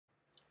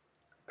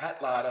Pat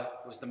Larter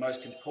was the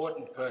most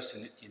important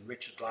person in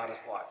Richard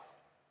Larter's life.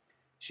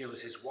 She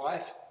was his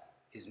wife,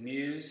 his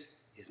muse,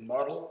 his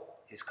model,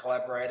 his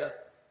collaborator,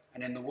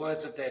 and in the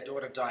words of their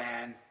daughter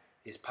Diane,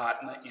 his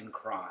partner in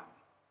crime.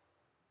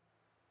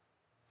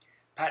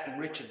 Pat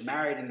and Richard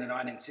married in the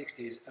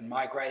 1960s and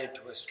migrated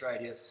to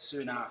Australia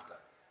soon after.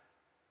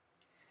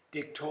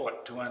 Dick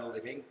taught to earn a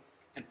living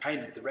and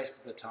painted the rest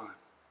of the time.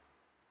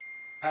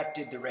 Pat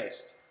did the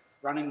rest,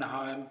 running the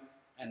home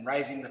and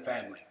raising the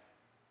family.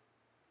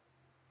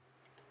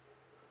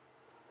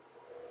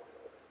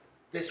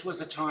 This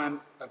was a time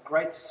of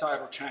great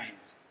societal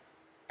change,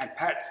 and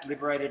Pat's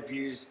liberated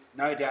views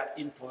no doubt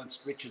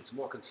influenced Richard's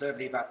more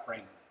conservative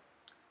upbringing.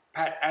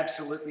 Pat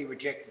absolutely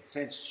rejected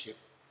censorship,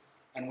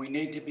 and we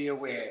need to be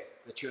aware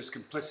that she was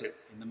complicit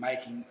in the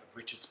making of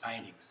Richard's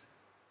paintings.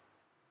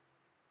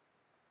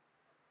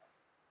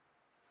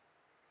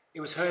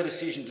 It was her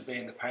decision to be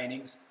in the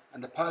paintings,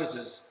 and the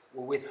poses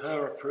were with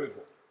her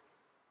approval.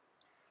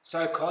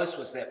 So close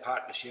was their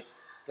partnership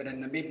that in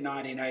the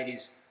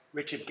mid-1980s,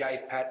 Richard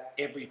gave Pat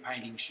every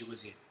painting she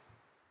was in.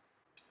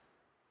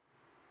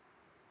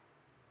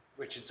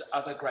 Richard's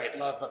other great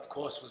love, of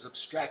course, was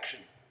abstraction,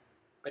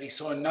 but he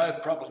saw no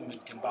problem in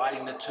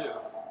combining the two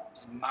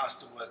in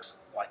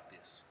masterworks like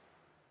this.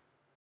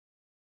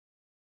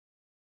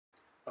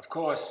 Of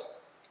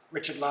course,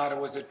 Richard Larter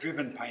was a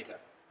driven painter,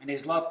 and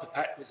his love for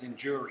Pat was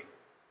enduring.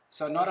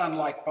 So not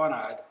unlike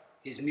Bonnard,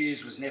 his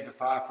muse was never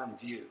far from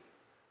view.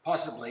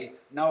 Possibly,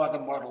 no other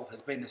model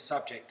has been the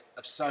subject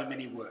of so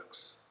many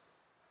works.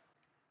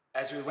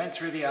 As we went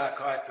through the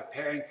archive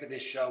preparing for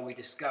this show, we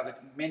discovered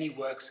many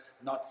works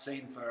not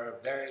seen for a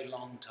very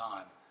long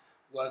time.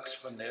 Works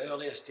from the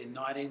earliest in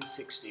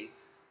 1960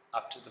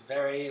 up to the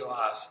very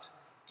last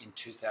in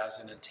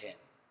 2010.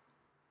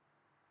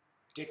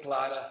 Dick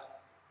Larter,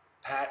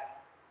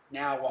 Pat,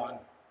 now on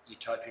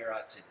Utopia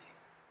Art Sydney.